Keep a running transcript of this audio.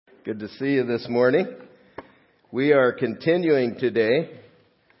Good to see you this morning. We are continuing today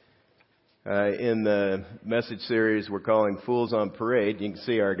in the message series we're calling Fools on Parade. You can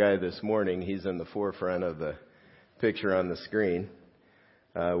see our guy this morning. He's in the forefront of the picture on the screen.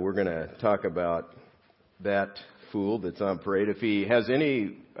 We're going to talk about that fool that's on parade. If he has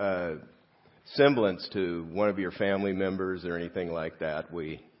any semblance to one of your family members or anything like that,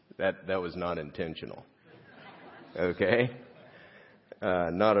 that was not intentional. Okay?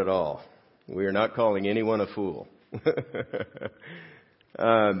 Not at all. We are not calling anyone a fool.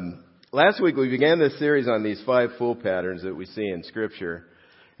 Last week we began this series on these 5 fool patterns that we see in Scripture.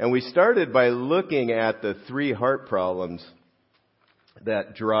 And we started by looking at the 3 heart problems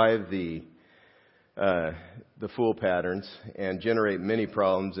that drive the fool patterns and generate many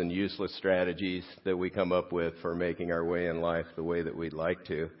problems and useless strategies that we come up with for making our way in life the way that we'd like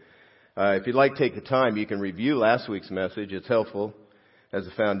to. If you'd like to take the time, you can review last week's message. It's helpful as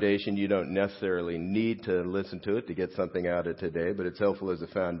a foundation. You don't necessarily need to listen to it to get something out of today, but it's helpful as a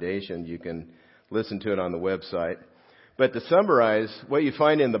foundation. You can listen to it on the website. But to summarize, what you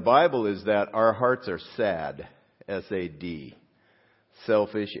find in the Bible is that our hearts are sad, S-A-D,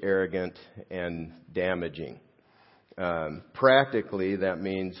 selfish, arrogant, and damaging. Practically, that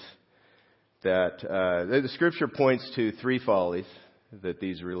means that the Scripture points to 3 follies that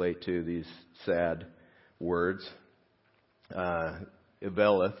these relate to, these sad words.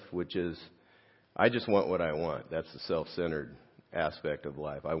 Eveleth, which is, I just want what I want. That's the self-centered aspect of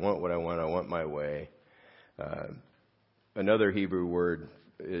life. I want what I want my way. Another Hebrew word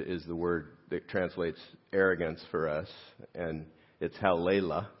is the word that translates arrogance for us, and it's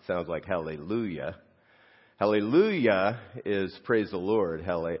halelah. Sounds like hallelujah. Hallelujah is praise the Lord.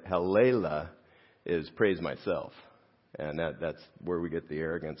 Halelah is praise myself. And that's where we get the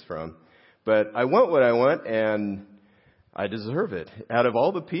arrogance from. But I want what I want, and I deserve it. Out of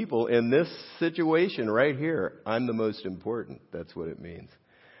all the people in this situation right here, I'm the most important. That's what it means.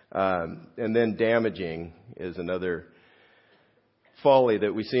 And then damaging is another folly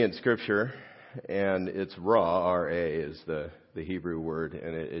that we see in Scripture, and it's ra, R-A is the Hebrew word,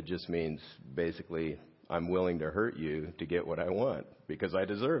 and it just means basically I'm willing to hurt you to get what I want because I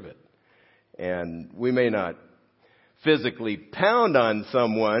deserve it. And we may not physically pound on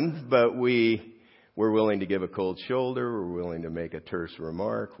someone, but we're willing to give a cold shoulder. We're willing to make a terse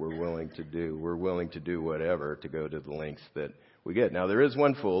remark. We're willing to do whatever to go to the lengths that we get. Now, there is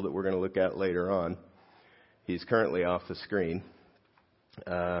one fool that we're going to look at later on. He's currently off the screen,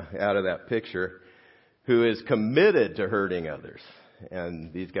 out of that picture, who is committed to hurting others.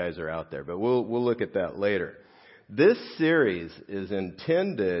 And these guys are out there, but we'll look at that later. This series is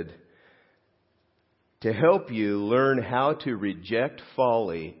intended to help you learn how to reject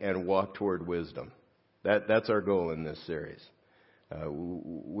folly and walk toward wisdom. That's our goal in this series.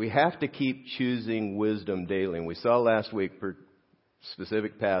 We have to keep choosing wisdom daily. And we saw last week a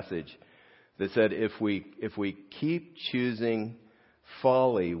specific passage that said if we keep choosing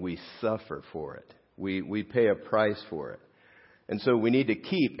folly, we suffer for it. We pay a price for it. And so we need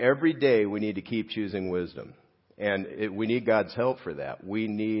to every day we need to keep choosing wisdom. And we need God's help for that. We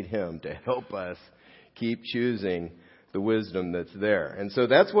need Him to help us keep choosing the wisdom that's there. And so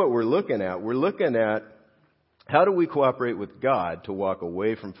that's what we're looking at. We're looking at how do we cooperate with God to walk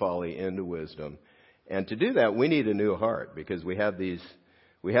away from folly into wisdom. And to do that, we need a new heart because we have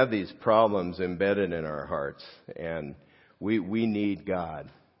these problems embedded in our hearts. And we need God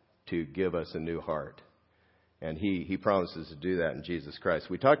to give us a new heart. And He promises to do that in Jesus Christ.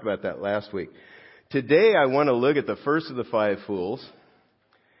 We talked about that last week. Today, I want to look at the first of the 5 fools.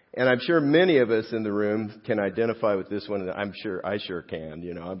 And I'm sure many of us in the room can identify with this one. I sure can.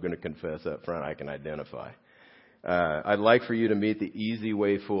 You know, I'm going to confess up front, I can identify. I'd like for you to meet the easy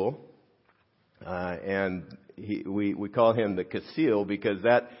way fool. And we call him the Kasil because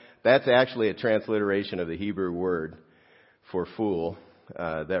that's actually a transliteration of the Hebrew word for fool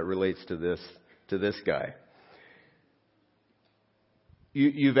that relates to this guy.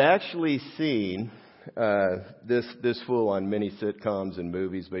 You've actually seen this fool on many sitcoms and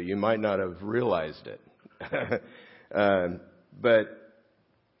movies, but you might not have realized it. But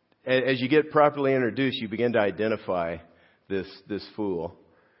as you get properly introduced, you begin to identify this fool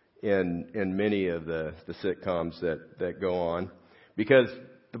in many of the sitcoms that go on, because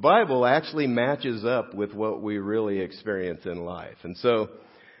the Bible actually matches up with what we really experience in life. And so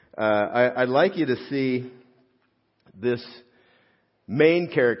I'd like you to see this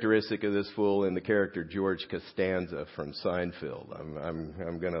main characteristic of this fool in the character George Costanza from Seinfeld.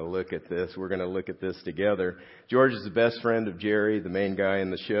 I'm going to look at this. We're going to look at this together. George is the best friend of Jerry, the main guy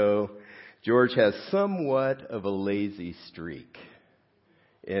in the show. George has somewhat of a lazy streak.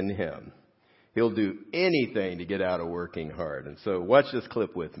 in Him. He'll do anything to get out of working hard. And so watch this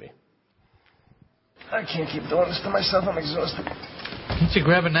clip with me. I can't keep doing this to myself. I'm exhausted. Can't you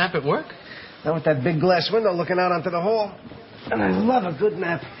grab a nap at work? Not with that big glass window looking out onto the hall. And I love a good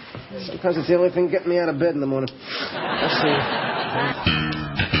nap. Sometimes it's the only thing getting me out of bed in the morning. Let's see.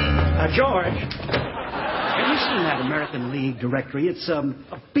 George, have you seen that American League directory? It's a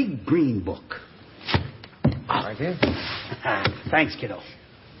big green book. Right here. Thanks, kiddo.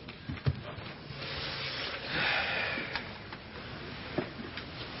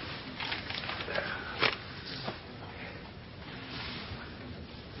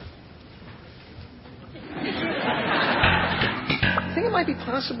 Think it might be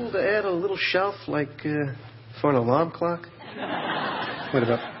possible to add a little shelf, like for an alarm clock? What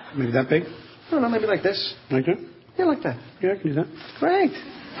about, maybe that big? No, maybe like this. Like that? Yeah, like that. Yeah, I can do that. Great.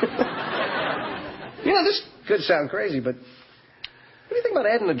 This could sound crazy, but what do you think about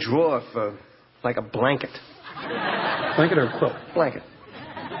adding a drawer for, like, a blanket? Blanket or a quilt? Blanket.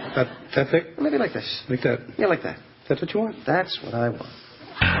 That thick? Maybe like this. Like that? Yeah, like that. That's what you want? That's what I want.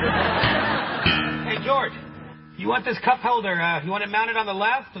 Hey, George, you want this cup holder, you want it mounted on the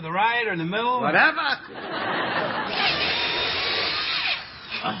left or the right or in the middle? Whatever.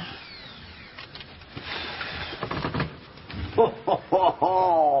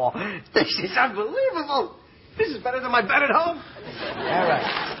 This is unbelievable. This is better than my bed at home. All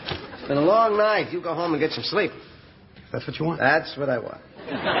right. It's been a long night. You go home and get some sleep. That's what you want? That's what I want.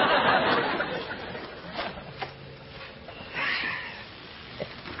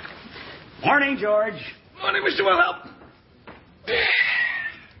 Morning, George. Morning, Mr. Wellhelp.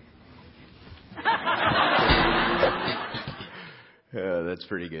 That's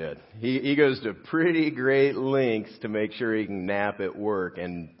pretty good. He goes to pretty great lengths to make sure he can nap at work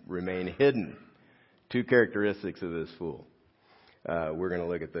and remain hidden. Two characteristics of this fool. We're going to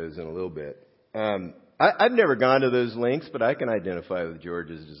look at those in a little bit. I've never gone to those lengths, but I can identify with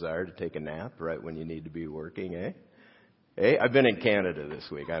George's desire to take a nap right when you need to be working, eh? Eh? I've been in Canada this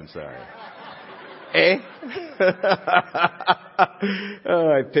week. I'm sorry. Eh? Oh,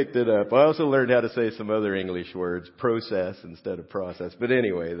 I picked it up. I also learned how to say some other English words, process instead of process. But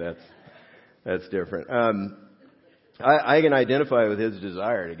anyway, that's different. I can identify with his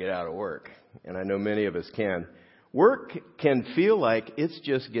desire to get out of work, and I know many of us can. Work can feel like it's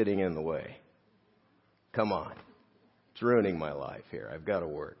just getting in the way. Come on. It's ruining my life here. I've got to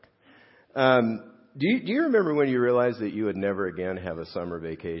work. Do you remember when you realized that you would never again have a summer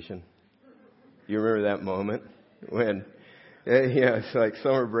vacation? You remember that moment when, it's like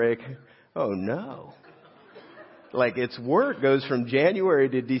summer break. Oh no. Like it's work goes from January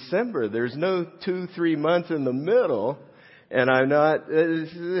to December. There's no 2-3 months in the middle. And I'm not,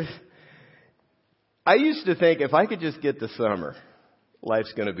 I used to think if I could just get to summer,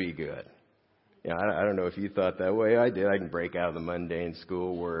 life's going to be good. I don't know if you thought that way. I did. I can break out of the mundane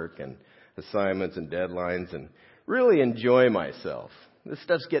schoolwork and assignments and deadlines and really enjoy myself. This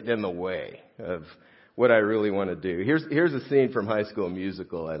stuff's getting in the way of what I really want to do. Here's a scene from High School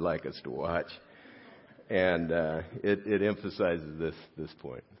Musical I'd like us to watch. And it emphasizes this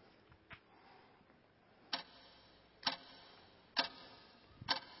point.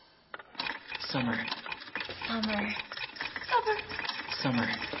 Summer. Summer. Summer.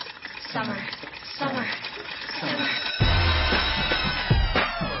 Summer. Summer. Summer.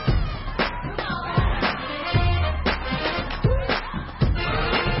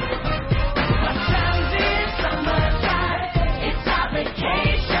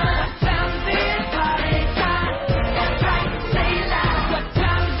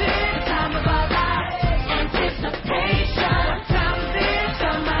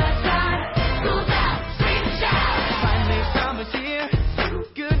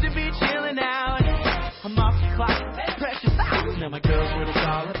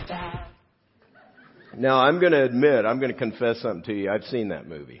 Now, I'm going to confess something to you. I've seen that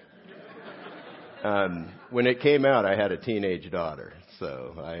movie. When it came out, I had a teenage daughter,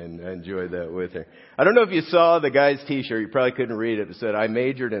 so I enjoyed that with her. I don't know if you saw the guy's T-shirt. You probably couldn't read it. It said, "I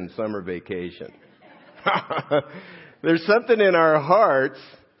majored in summer vacation." There's something in our hearts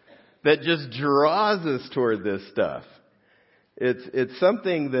that just draws us toward this stuff. It's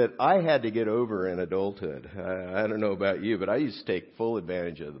something that I had to get over in adulthood. I don't know about you, but I used to take full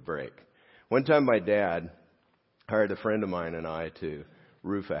advantage of the break. One time my dad hired a friend of mine and I to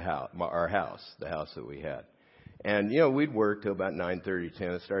roof our house, the house that we had. And, we'd work till about 9:30,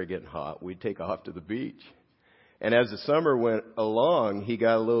 10. It started getting hot. We'd take off to the beach. And as the summer went along, he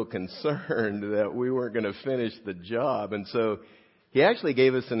got a little concerned that we weren't going to finish the job. And so he actually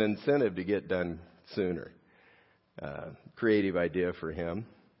gave us an incentive to get done sooner. Creative idea for him.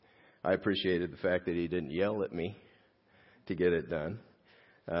 I appreciated the fact that he didn't yell at me to get it done.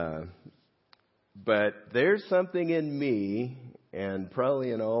 But there's something in me, and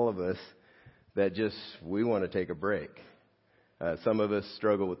probably in all of us, that we want to take a break. Some of us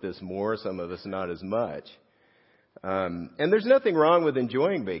struggle with this more, some of us not as much. And there's nothing wrong with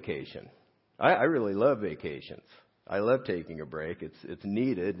enjoying vacation. I really love vacations. I love taking a break. It's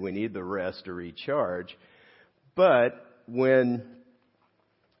needed. We need the rest to recharge. But when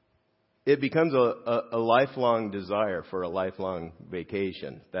it becomes a lifelong desire for a lifelong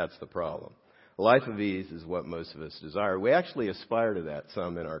vacation, that's the problem. A life of ease is what most of us desire. We actually aspire to that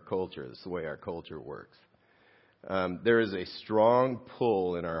some in our culture. It's the way our culture works. There is a strong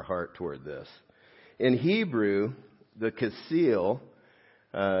pull in our heart toward this. In Hebrew, the kasil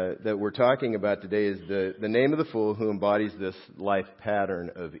that we're talking about today is the name of the fool who embodies this life pattern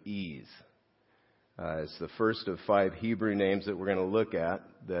of ease. It's the first of 5 Hebrew names that we're going to look at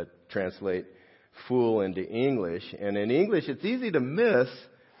that translate fool into English. And in English, it's easy to miss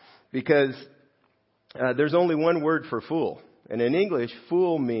because there's only one word for fool. And in English,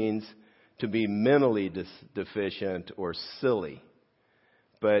 fool means to be mentally deficient or silly.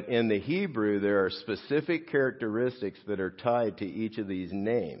 But in the Hebrew, there are specific characteristics that are tied to each of these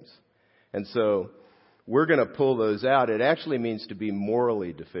names. And so we're going to pull those out. It actually means to be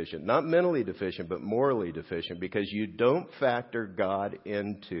morally deficient. Not mentally deficient, but morally deficient, because you don't factor God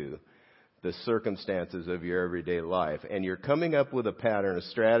into the circumstances of your everyday life. And you're coming up with a pattern, a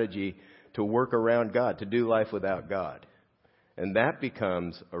strategy to work around God, to do life without God. And that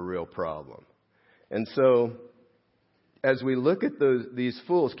becomes a real problem. And so as we look at these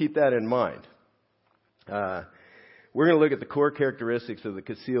fools, keep that in mind. We're going to look at the core characteristics of the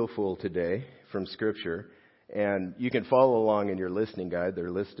kasil fool today from Scripture. And you can follow along in your listening guide.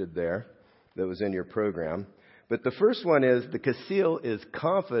 They're listed there. That was in your program. But the first one is the kasil is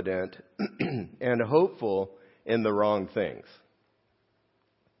confident and hopeful in the wrong things.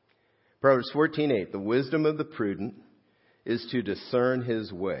 Proverbs 14:8, the wisdom of the prudent is to discern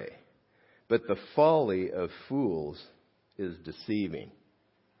his way, but the folly of fools is deceiving.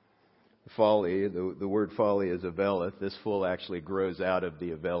 Folly, the word folly is aveleth. This fool actually grows out of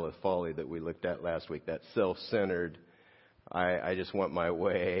the aveleth folly that we looked at last week. That self-centered, I just want my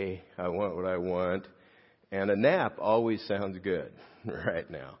way, I want what I want. And a nap always sounds good right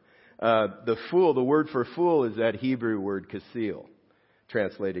now. The word for fool is that Hebrew word kasil,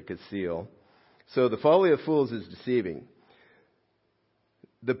 translated kasil. So the folly of fools is deceiving.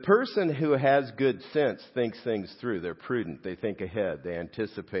 The person who has good sense thinks things through. They're prudent. They think ahead. They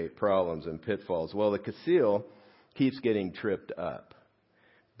anticipate problems and pitfalls. Well, the kasil keeps getting tripped up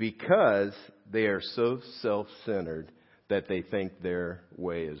because they are so self-centered that they think their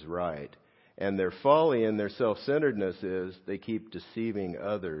way is right. And their folly and their self-centeredness is they keep deceiving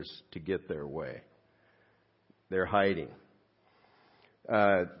others to get their way. They're hiding.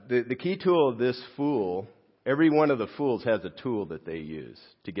 The key tool of this fool, every one of the fools has a tool that they use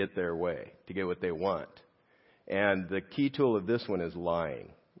to get their way, to get what they want. And the key tool of this one is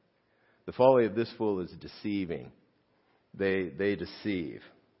lying. The folly of this fool is deceiving. They deceive.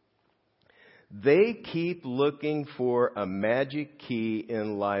 They keep looking for a magic key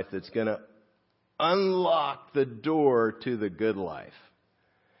in life that's going to unlock the door to the good life.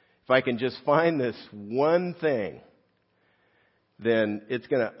 If I can just find this one thing, then it's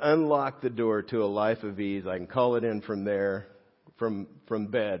going to unlock the door to a life of ease. I can call it in from there, from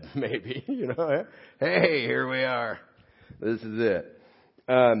bed, maybe. Hey, here we are. This is it.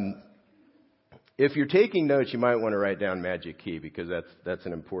 If you're taking notes, you might want to write down magic key, because that's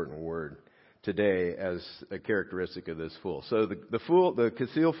an important word today as a characteristic of this fool. So the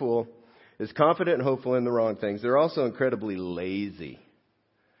kasil fool, is confident and hopeful in the wrong things. They're also incredibly lazy.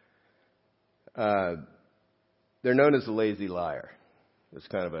 They're known as the lazy liar. It's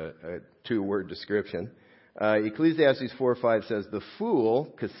kind of a 2-word description. Ecclesiastes 4:5 says, the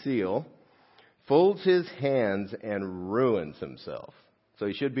fool, kasil, folds his hands and ruins himself. So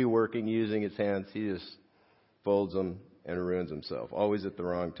he should be working, using his hands. He just folds them and ruins himself, always at the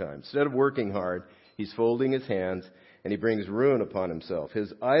wrong time. Instead of working hard, he's folding his hands, and he brings ruin upon himself.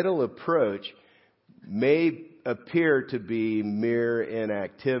 His idle approach may appear to be mere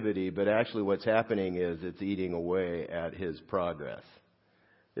inactivity, but actually what's happening is it's eating away at his progress.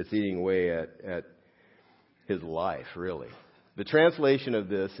 It's eating away at his life, really. The translation of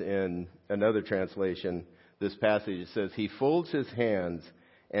this in another translation, this passage, it says, he folds his hands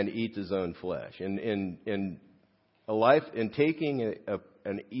and eats his own flesh. In taking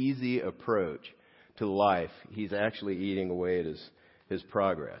an easy approach to life, he's actually eating away at his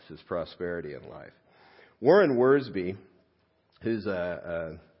progress, his prosperity in life. Warren Wiersbe, who's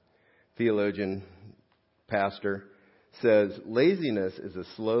a theologian, pastor, says laziness is a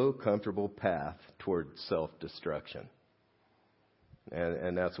slow, comfortable path toward self-destruction.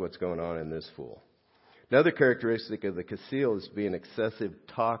 And that's what's going on in this fool. Another characteristic of the Kasil is to be an excessive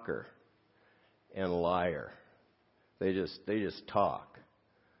talker and liar. They just talk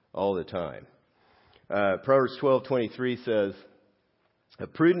all the time. Proverbs 12:23 says, "A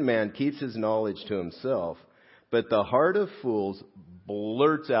prudent man keeps his knowledge to himself, but the heart of fools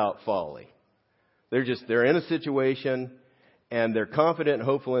blurts out folly." They're in a situation and they're confident and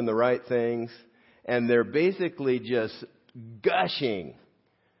hopeful in the right things, and they're basically just gushing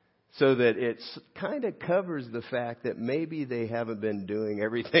so that it kind of covers the fact that maybe they haven't been doing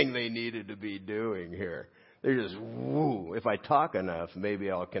everything they needed to be doing here. They're just, woo, if I talk enough, maybe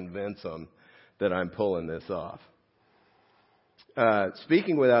I'll convince them that I'm pulling this off.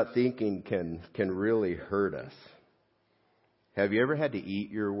 Speaking without thinking can really hurt us. Have you ever had to eat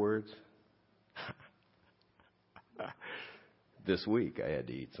your words? This week I had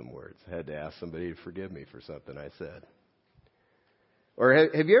to eat some words. I had to ask somebody to forgive me for something I said. Or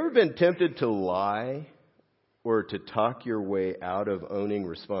have you ever been tempted to lie or to talk your way out of owning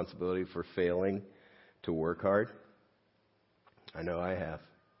responsibility for failing to work hard? I know I have.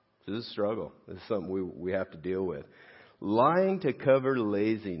 This is a struggle. This is something we have to deal with. Lying to cover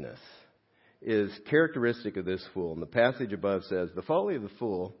laziness is characteristic of this fool. And the passage above says, the folly of the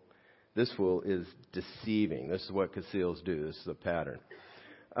fool, this fool, is deceiving. This is what Kasils do. This is a pattern.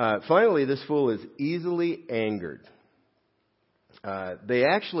 Finally, this fool is easily angered. They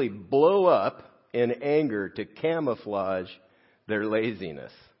actually blow up in anger to camouflage their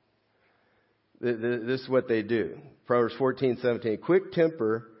laziness. This is what they do. Proverbs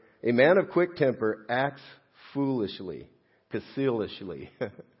 14:17. A man of quick temper acts foolishly, Kasilishly.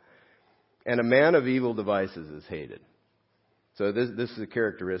 And a man of evil devices is hated. So this is a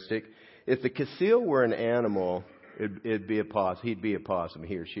characteristic. If the Kasil were an animal, it'd be a possum. He'd be a possum.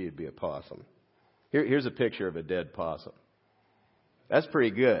 He or she would be a possum. Here's a picture of a dead possum. That's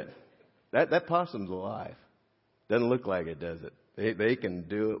pretty good. That possum's alive. Doesn't look like it, does it? They can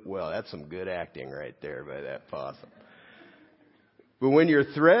do it well. That's some good acting right there by that possum. But when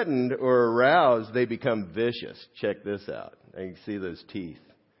you're threatened or aroused, they become vicious. Check this out. You can see those teeth.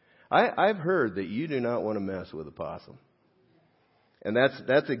 I've heard that you do not want to mess with a possum. And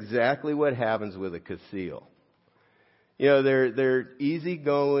that's exactly what happens with a Kasil. You know, they're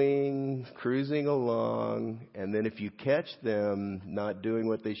easygoing, cruising along, and then if you catch them not doing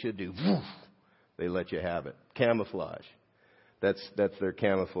what they should do, woof, they let you have it. Camouflage. That's their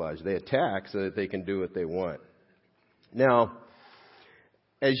camouflage. They attack so that they can do what they want. Now,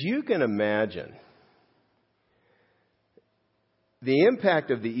 as you can imagine, the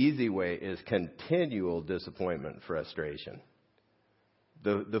impact of the easy way is continual disappointment and frustration.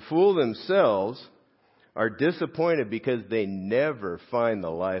 The fool themselves are disappointed because they never find the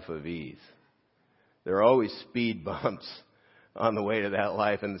life of ease. There are always speed bumps on the way to that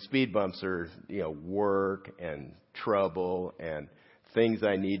life, and the speed bumps are, work and trouble and things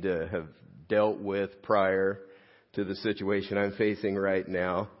I need to have dealt with prior to the situation I'm facing right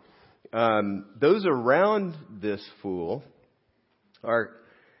now. Those around this fool are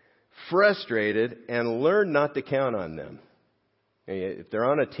frustrated and learn not to count on them. If they're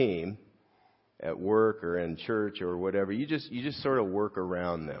on a team at work or in church or whatever, you just sort of work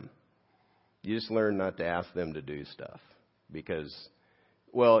around them. You just learn not to ask them to do stuff because,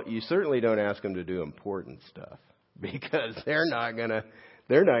 well, you certainly don't ask them to do important stuff because they're not gonna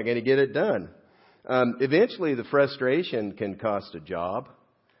get it done. Eventually, the frustration can cost a job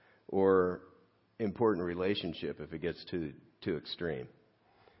or important relationship if it gets too extreme.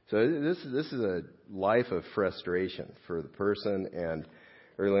 So this is a life of frustration for the person and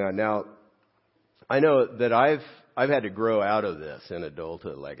early on. Now, I know that I've had to grow out of this in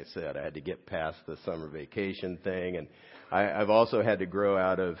adulthood. Like I said, I had to get past the summer vacation thing, and I've also had to grow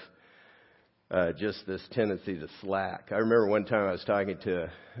out of just this tendency to slack. I remember one time I was talking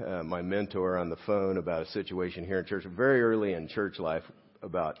to my mentor on the phone about a situation here in church, very early in church life,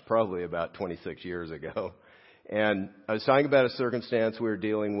 probably about 26 years ago. And I was talking about a circumstance we were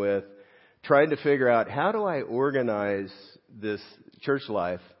dealing with, trying to figure out how do I organize this church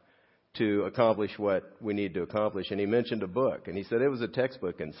life to accomplish what we need to accomplish. And he mentioned a book, and he said it was a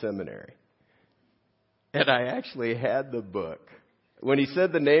textbook in seminary. And I actually had the book. When he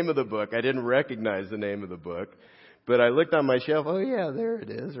said the name of the book, I didn't recognize the name of the book, but I looked on my shelf. Oh, yeah, there it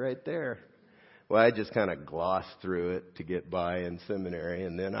is right there. Well, I just kind of glossed through it to get by in seminary,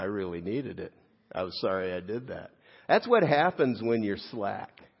 and then I really needed it. I was sorry I did that. That's what happens when you're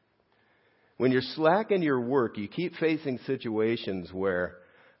slack. When you're slack in your work, you keep facing situations where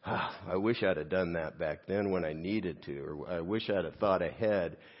I wish I'd have done that back then when I needed to, or I wish I'd have thought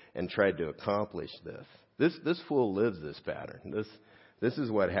ahead and tried to accomplish this. This fool lives this pattern. This is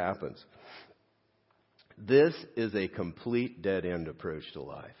what happens. This is a complete dead-end approach to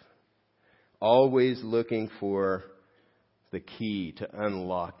life. Always looking for the key to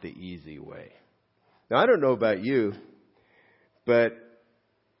unlock the easy way. Now, I don't know about you, but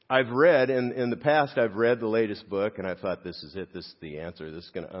I've read, in the past, I've read the latest book, and I thought, this is it, this is the answer, this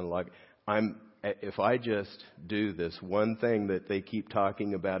is going to unlock. If I just do this one thing that they keep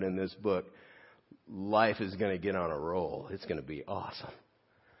talking about in this book, life is going to get on a roll. It's going to be awesome.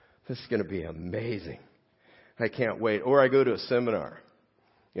 This is going to be amazing. I can't wait. Or I go to a seminar.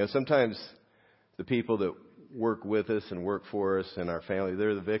 Sometimes the people that work with us and work for us and our family,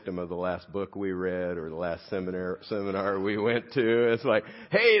 they're the victim of the last book we read or the last seminar we went to. It's like,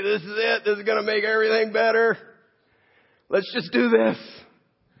 hey, this is it. This is going to make everything better. Let's just do this.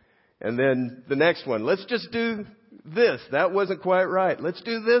 And then the next one, let's just do this. That wasn't quite right. Let's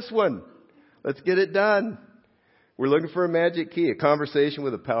do this one. Let's get it done. We're looking for a magic key, a conversation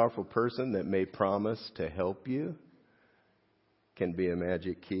with a powerful person that may promise to help you can be a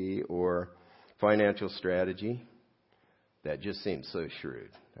magic key, or financial strategy that just seems so shrewd.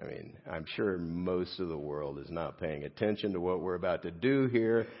 I mean, I'm sure most of the world is not paying attention to what we're about to do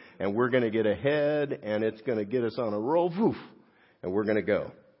here, and we're going to get ahead, and it's going to get us on a roll, woof, and we're going to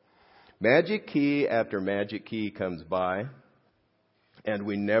go. Magic key after magic key comes by, and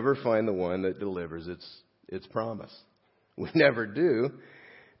we never find the one that delivers its promise. We never do.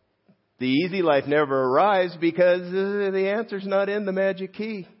 The easy life never arrives because the answer's not in the magic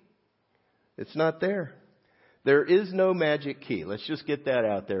key. It's not there. There is no magic key. Let's just get that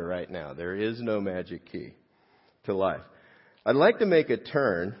out there right now. There is no magic key to life. I'd like to make a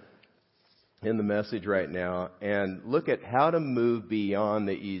turn in the message right now and look at how to move beyond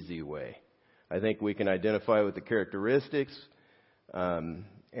the easy way. I think we can identify with the characteristics. And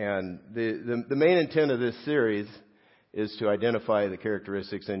the main intent of this series is to identify the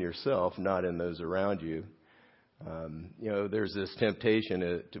characteristics in yourself, not in those around you. There's this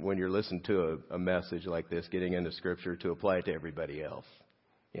temptation when you're listening to a message like this, getting into Scripture, to apply it to everybody else.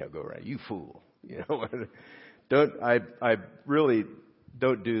 Go around, you fool. I really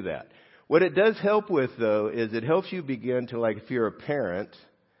don't do that. What it does help with, though, is it helps you begin to, like, if you're a parent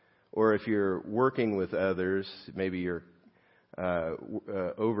or if you're working with others, maybe you're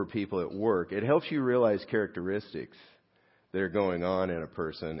over people at work, it helps you realize characteristics that are going on in a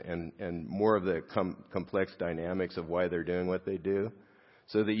person and more of the complex dynamics of why they're doing what they do,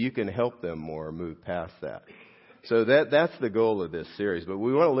 so that you can help them more move past that. So that's the goal of this series. But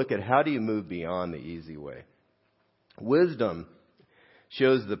we want to look at how do you move beyond the easy way. Wisdom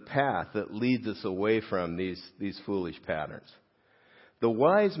shows the path that leads us away from these foolish patterns. The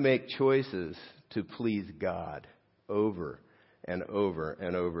wise make choices to please God over and over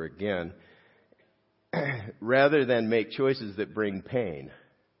and over again, rather than make choices that bring pain,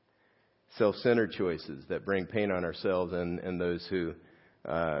 self-centered choices that bring pain on ourselves and those who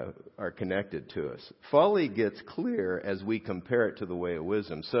are connected to us. Folly gets clear as we compare it to the way of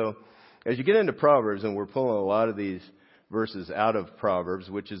wisdom. So as you get into Proverbs, and we're pulling a lot of these verses out of Proverbs,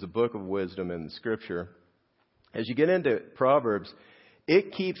 which is a book of wisdom in Scripture, as you get into Proverbs,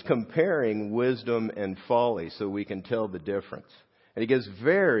 it keeps comparing wisdom and folly so we can tell the difference. And it gives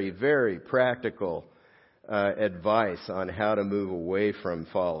very, very practical advice on how to move away from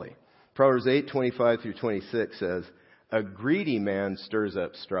folly. Proverbs 8:25 through 26 says, "A greedy man stirs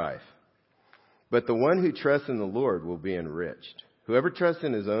up strife, but the one who trusts in the Lord will be enriched. Whoever trusts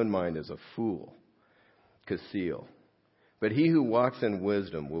in his own mind is a fool, Kasil. But he who walks in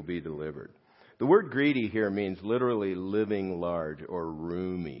wisdom will be delivered." The word greedy here means literally living large or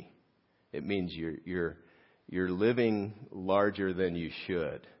roomy. It means you're living larger than you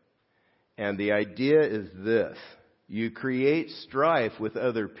should. And the idea is this: you create strife with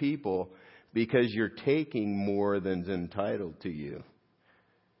other people because you're taking more than's entitled to you.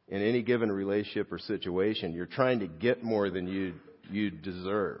 In any given relationship or situation, you're trying to get more than you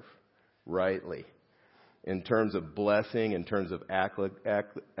deserve, rightly. In terms of blessing, in terms of accolades,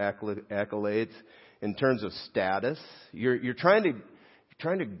 in terms of status, you're trying to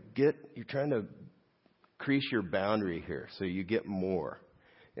increase your boundary here so you get more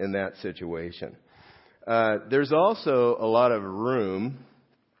in that situation. There's also a lot of room,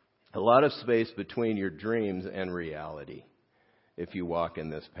 a lot of space between your dreams and reality if you walk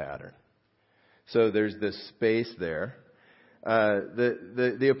in this pattern. So there's this space there.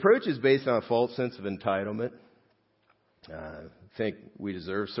 The approach is based on a false sense of entitlement. Think we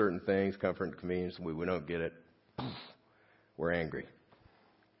deserve certain things, comfort and convenience. We don't get it, we're angry.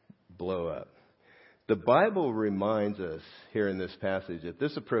 blow up. The Bible reminds us here in this passage that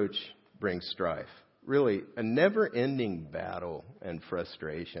this approach brings strife. Really, a never-ending battle and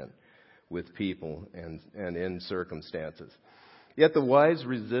frustration with people and in circumstances. Yet the wise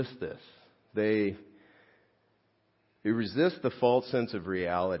resist this. They resist the false sense of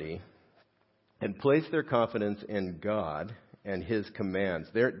reality and place their confidence in God and His commands.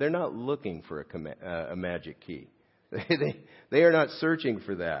 They're not looking for a magic key. They are not searching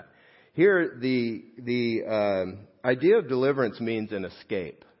for that. Here, the idea of deliverance means an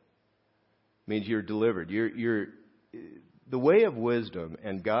escape. Means you're delivered. You're the way of wisdom,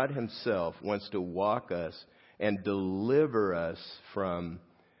 and God Himself wants to walk us and deliver us from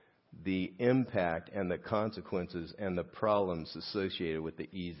the impact and the consequences and the problems associated with the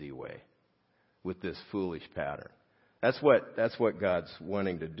easy way, with this foolish pattern. That's what God's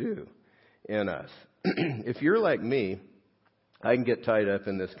wanting to do in us. If you're like me, I can get tied up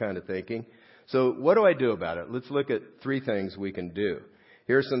in this kind of thinking. So what do I do about it? Let's look at 3 things we can do.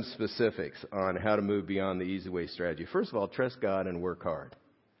 Here are some specifics on how to move beyond the easy way strategy. First of all, trust God and work hard.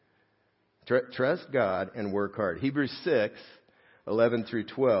 Trust God and work hard. Hebrews 6:11 through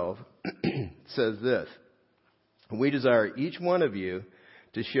 12 says this: "We desire each one of you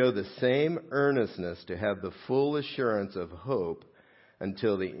to show the same earnestness, to have the full assurance of hope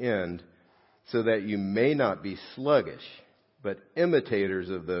until the end, so that you may not be sluggish, but imitators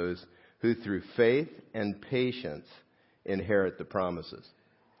of those who through faith and patience inherit the promises."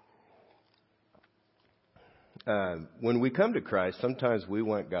 When we come to Christ, sometimes we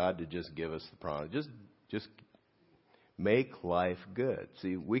want God to just give us the promise. Just make life good.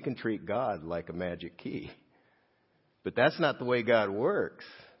 See, we can treat God like a magic key. But that's not the way God works.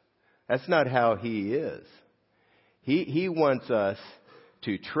 That's not how He is. He wants us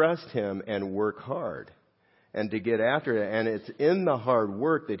to trust Him and work hard and to get after it. And it's in the hard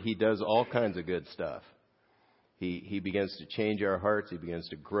work that He does all kinds of good stuff. He begins to change our hearts. He begins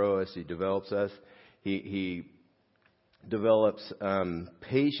to grow us. He develops us. He develops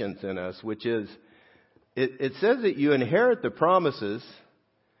patience in us, which is, it says that you inherit the promises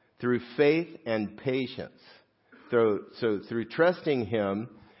through faith and patience. So through trusting Him,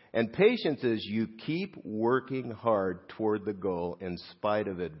 and patience is you keep working hard toward the goal in spite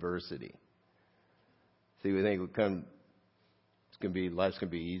of adversity. See, we think life's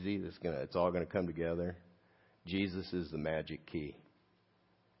gonna be easy. It's all gonna come together. Jesus is the magic key.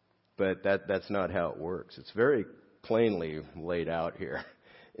 But that's not how it works. It's very plainly laid out here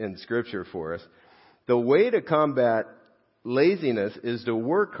in Scripture for us. The way to combat laziness is to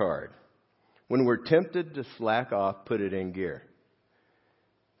work hard. When we're tempted to slack off, put it in gear.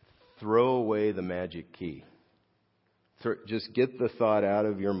 Throw away the magic key. Just get the thought out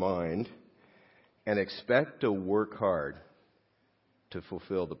of your mind and expect to work hard to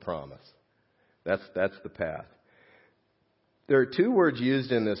fulfill the promise. That's the path. There are 2 words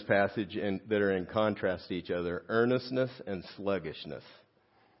used in this passage that are in contrast to each other: earnestness and sluggishness.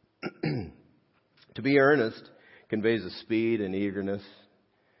 To be earnest conveys a speed and eagerness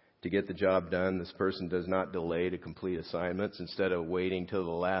to get the job done. This person does not delay to complete assignments. Instead of waiting till the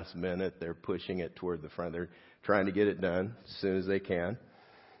last minute, they're pushing it toward the front. They're trying to get it done as soon as they can.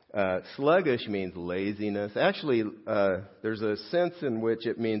 Sluggish means laziness. Actually, there's a sense in which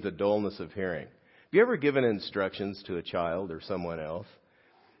it means a dullness of hearing. Have you ever given instructions to a child or someone else,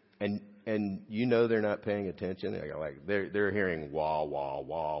 and you know they're not paying attention? They're hearing wah wah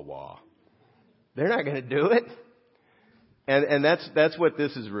wah wah. They're not going to do it. And that's what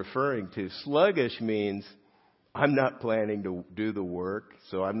this is referring to. Sluggish means I'm not planning to do the work,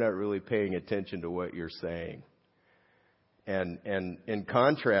 so I'm not really paying attention to what you're saying. And in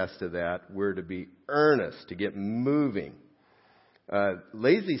contrast to that, we're to be earnest, to get moving.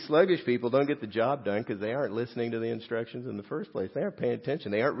 Lazy, sluggish people don't get the job done because they aren't listening to the instructions in the first place. They aren't paying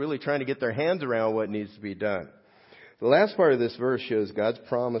attention. They aren't really trying to get their hands around what needs to be done. The last part of this verse shows God's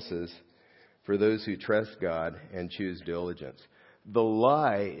promises for those who trust God and choose diligence. The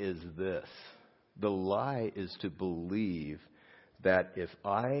lie is this. The lie is to believe that if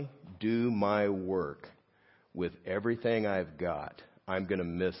I do my work with everything I've got, I'm going to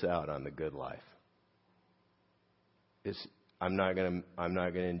miss out on the good life. I'm not going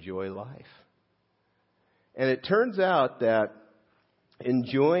to enjoy life. And it turns out that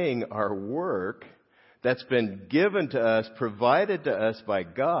enjoying our work that's been given to us, provided to us by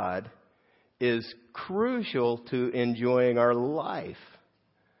God, is crucial to enjoying our life.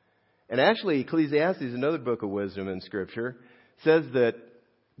 And actually, Ecclesiastes, another book of wisdom in Scripture, says that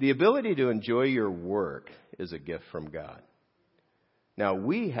the ability to enjoy your work is a gift from God. Now,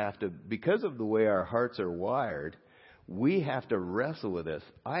 we have to, because of the way our hearts are wired, We have to wrestle with this.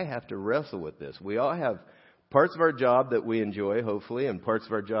 I have to wrestle with this. We all have parts of our job that we enjoy, hopefully, and parts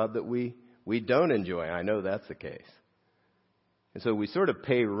of our job that we don't enjoy. I know that's the case. And so we sort of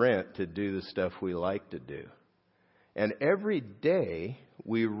pay rent to do the stuff we like to do. And every day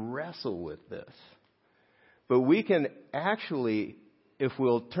we wrestle with this. But we can actually, to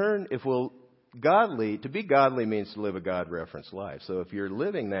be godly means to live a God-referenced life. So if you're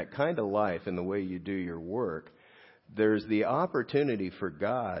living that kind of life in the way you do your work, there's the opportunity for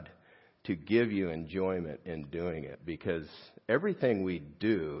God to give you enjoyment in doing it, because everything we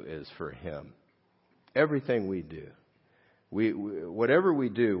do is for Him. Everything we do. Whatever we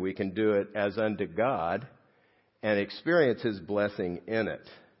do, we can do it as unto God and experience His blessing in it.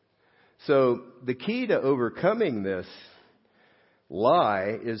 So the key to overcoming this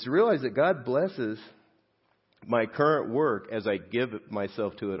lie is to realize that God blesses my current work as I give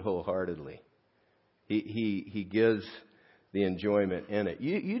myself to it wholeheartedly. He gives the enjoyment in it.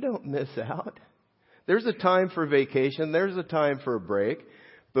 You don't miss out. There's a time for vacation. There's a time for a break.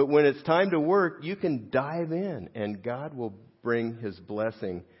 But when it's time to work, you can dive in and God will bring His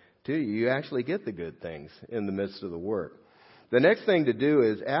blessing to you. You actually get the good things in the midst of the work. The next thing to do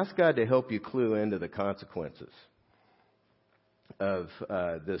is ask God to help you clue into the consequences of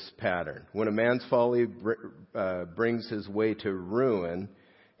this pattern. When a man's folly brings his way to ruin,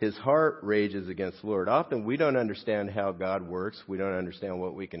 his heart rages against the Lord. Often we don't understand how God works. We don't understand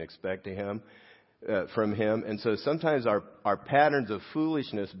what we can expect from Him. And so sometimes our patterns of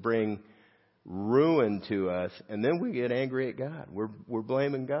foolishness bring ruin to us, and then we get angry at God. We're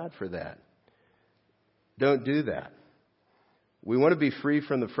blaming God for that. Don't do that. We want to be free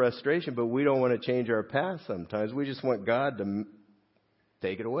from the frustration, but we don't want to change our past sometimes. We just want God to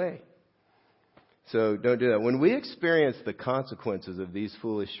take it away. So don't do that. When we experience the consequences of these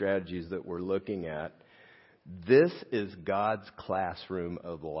foolish strategies that we're looking at, this is God's classroom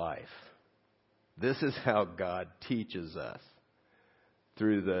of life. This is how God teaches us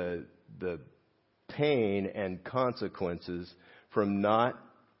through the pain and consequences from not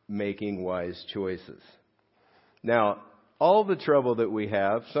making wise choices. Now, all the trouble that we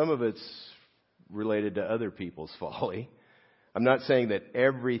have, some of it's related to other people's folly. I'm not saying that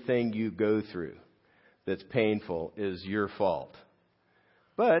everything you go through that's painful is your fault.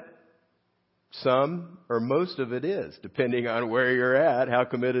 But some or most of it is, depending on where you're at, how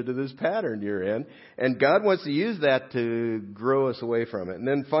committed to this pattern you're in. And God wants to use that to grow us away from it. And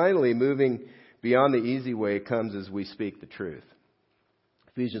then finally, moving beyond the easy way comes as we speak the truth.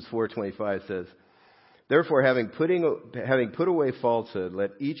 Ephesians 4:25 says, "Therefore, having put away falsehood,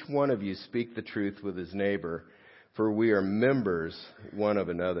 let each one of you speak the truth with his neighbor, for we are members one of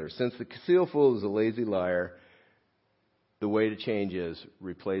another. Since the concealful is a lazy liar, the way to change is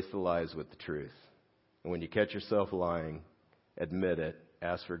replace the lies with the truth. And when you catch yourself lying, admit it,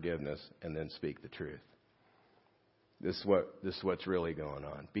 ask forgiveness, and then speak the truth." This is what's really going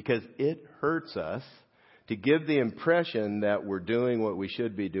on. Because it hurts us to give the impression that we're doing what we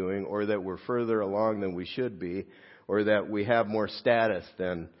should be doing, or that we're further along than we should be, or that we have more status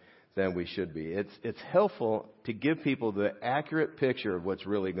than we should be. It's helpful to give people the accurate picture of what's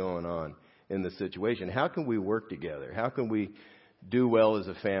really going on in the situation. How can we work together? How can we do well as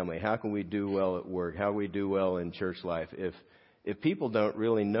a family? How can we do well at work? How can we do well in church life if people don't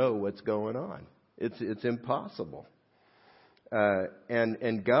really know what's going on? It's impossible.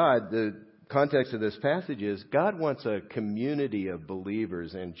 And God, the context of this passage is God wants a community of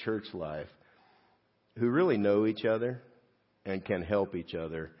believers in church life who really know each other and can help each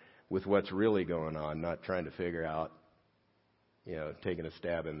other with what's really going on, not trying to figure out, taking a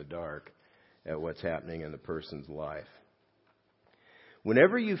stab in the dark at what's happening in the person's life.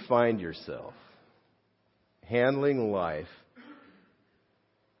 Whenever you find yourself handling life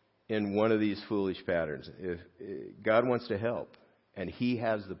in one of these foolish patterns, if God wants to help, and He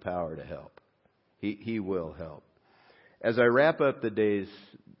has the power to help. He will help. As I wrap up the day's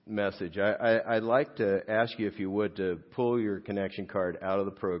message, I'd like to ask you, if you would, to pull your connection card out of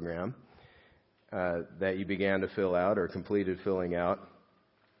the program that you began to fill out or completed filling out.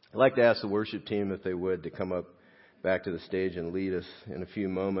 I'd like to ask the worship team, if they would, to come up back to the stage and lead us in a few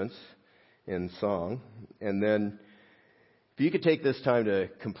moments in song. And then if you could take this time to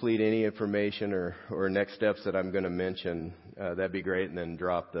complete any information or next steps that I'm going to mention, that'd be great. And then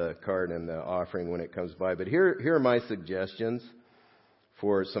drop the card in the offering when it comes by. But here are my suggestions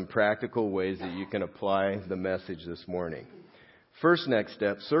for some practical ways that you can apply the message this morning. First next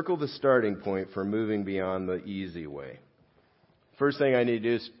step, circle the starting point for moving beyond the easy way. First thing I need to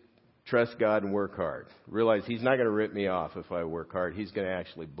do is trust God and work hard. Realize He's not going to rip me off if I work hard. He's going to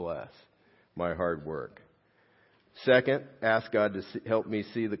actually bless my hard work. Second, ask God to help me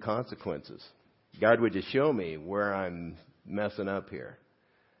see the consequences. God, would you show me where I'm messing up here?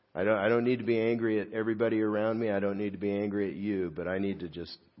 I don't need to be angry at everybody around me. I don't need to be angry at you, but I need to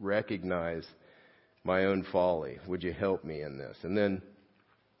just recognize my own folly. Would you help me in this? And then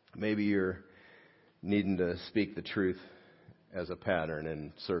maybe you're needing to speak the truth as a pattern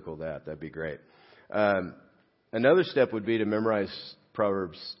and circle that. That'd be great. Another step would be to memorize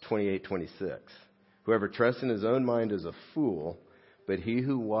Proverbs 28:26. Whoever trusts in his own mind is a fool, but he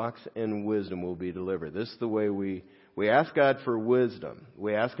who walks in wisdom will be delivered. This is the way we ask God for wisdom.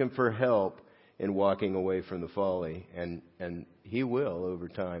 We ask him for help in walking away from the folly, and he will, over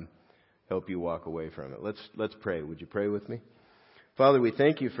time, help you walk away from it. Let's pray. Would you pray with me? Father, we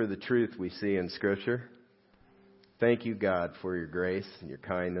thank you for the truth we see in Scripture. Thank you, God, for your grace and your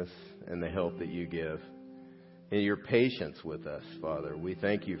kindness and the help that you give. And your patience with us, Father. We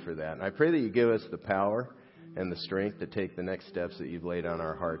thank you for that. And I pray that you give us the power and the strength to take the next steps that you've laid on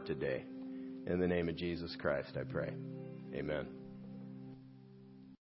our heart today. In the name of Jesus Christ, I pray. Amen.